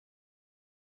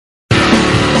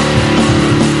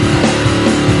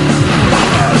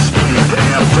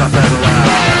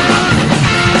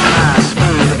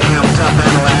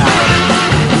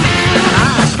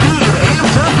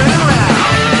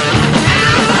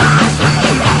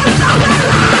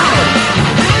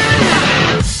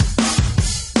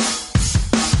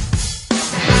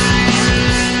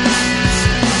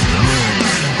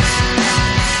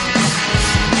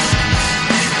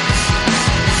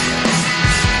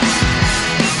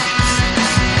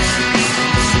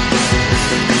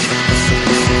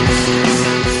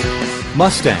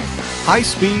Mustang, high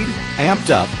speed, amped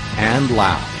up, and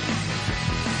loud.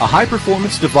 A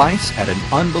high-performance device at an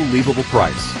unbelievable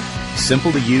price.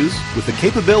 Simple to use with the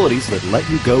capabilities that let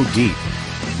you go deep,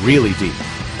 really deep.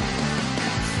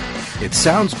 It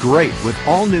sounds great with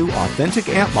all-new authentic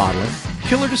amp modeling,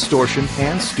 killer distortion,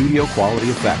 and studio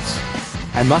quality effects.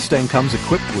 And Mustang comes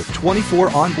equipped with 24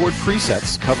 onboard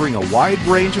presets covering a wide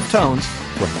range of tones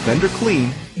from Fender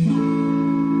clean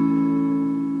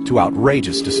to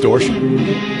outrageous distortion.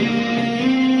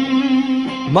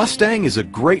 Mustang is a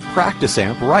great practice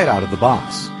amp right out of the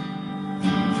box.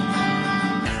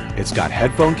 It's got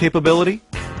headphone capability,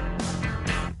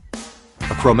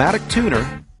 a chromatic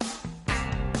tuner,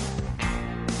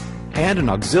 and an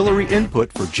auxiliary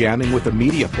input for jamming with a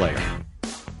media player.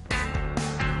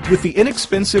 With the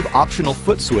inexpensive optional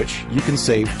foot switch, you can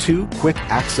save 2 quick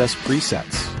access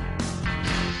presets.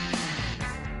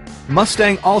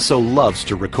 Mustang also loves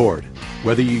to record,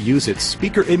 whether you use its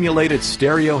speaker-emulated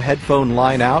stereo headphone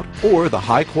line out or the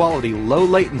high-quality,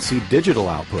 low-latency digital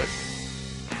output.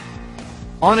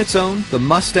 On its own, the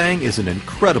Mustang is an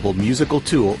incredible musical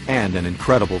tool and an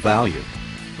incredible value.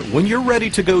 But when you're ready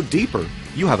to go deeper,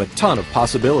 you have a ton of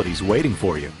possibilities waiting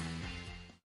for you.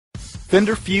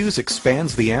 Fender Fuse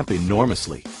expands the amp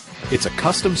enormously. It's a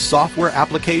custom software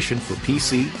application for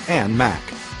PC and Mac.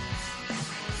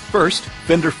 First,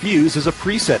 Fender Fuse is a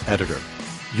preset editor.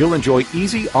 You'll enjoy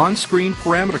easy on-screen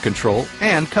parameter control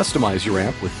and customize your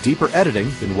amp with deeper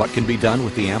editing than what can be done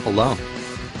with the amp alone.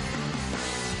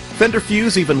 Fender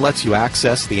Fuse even lets you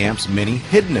access the amp's many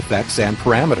hidden effects and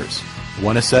parameters.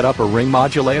 Want to set up a ring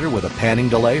modulator with a panning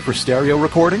delay for stereo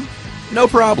recording? No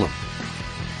problem.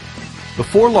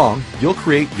 Before long, you'll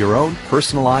create your own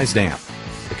personalized amp.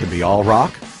 It can be all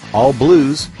rock, all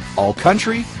blues, all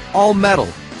country, all metal,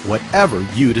 whatever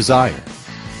you desire.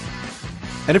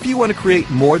 And if you want to create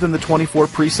more than the 24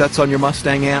 presets on your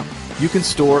Mustang amp, you can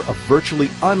store a virtually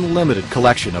unlimited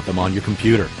collection of them on your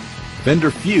computer.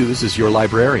 Fender Fuse is your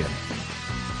librarian.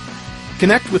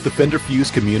 Connect with the Fender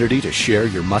Fuse community to share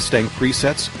your Mustang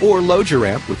presets or load your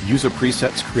amp with user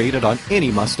presets created on any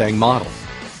Mustang model.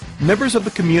 Members of the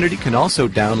community can also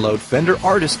download Fender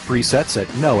Artist presets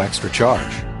at no extra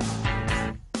charge.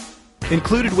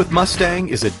 Included with Mustang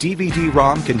is a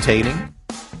DVD-ROM containing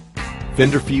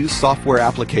Fender Fuse software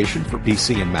application for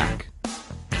PC and Mac,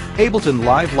 Ableton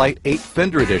Live Lite 8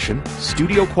 Fender Edition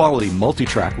studio quality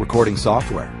multi-track recording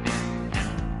software.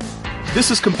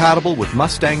 This is compatible with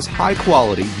Mustang's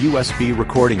high-quality USB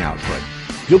recording output.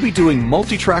 You'll be doing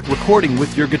multi-track recording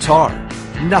with your guitar.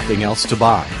 Nothing else to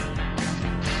buy.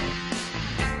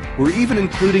 We're even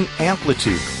including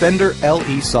Amplitude Fender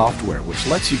LE software, which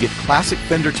lets you get classic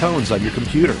Fender tones on your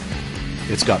computer.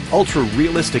 It's got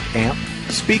ultra-realistic amp,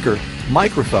 speaker,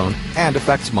 microphone, and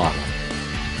effects modeling.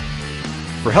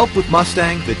 For help with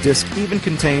Mustang, the disc even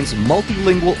contains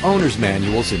multilingual owner's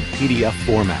manuals in PDF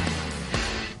format.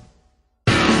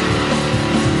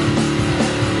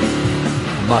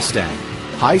 Mustang,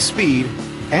 high speed,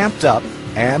 amped up,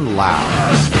 and loud.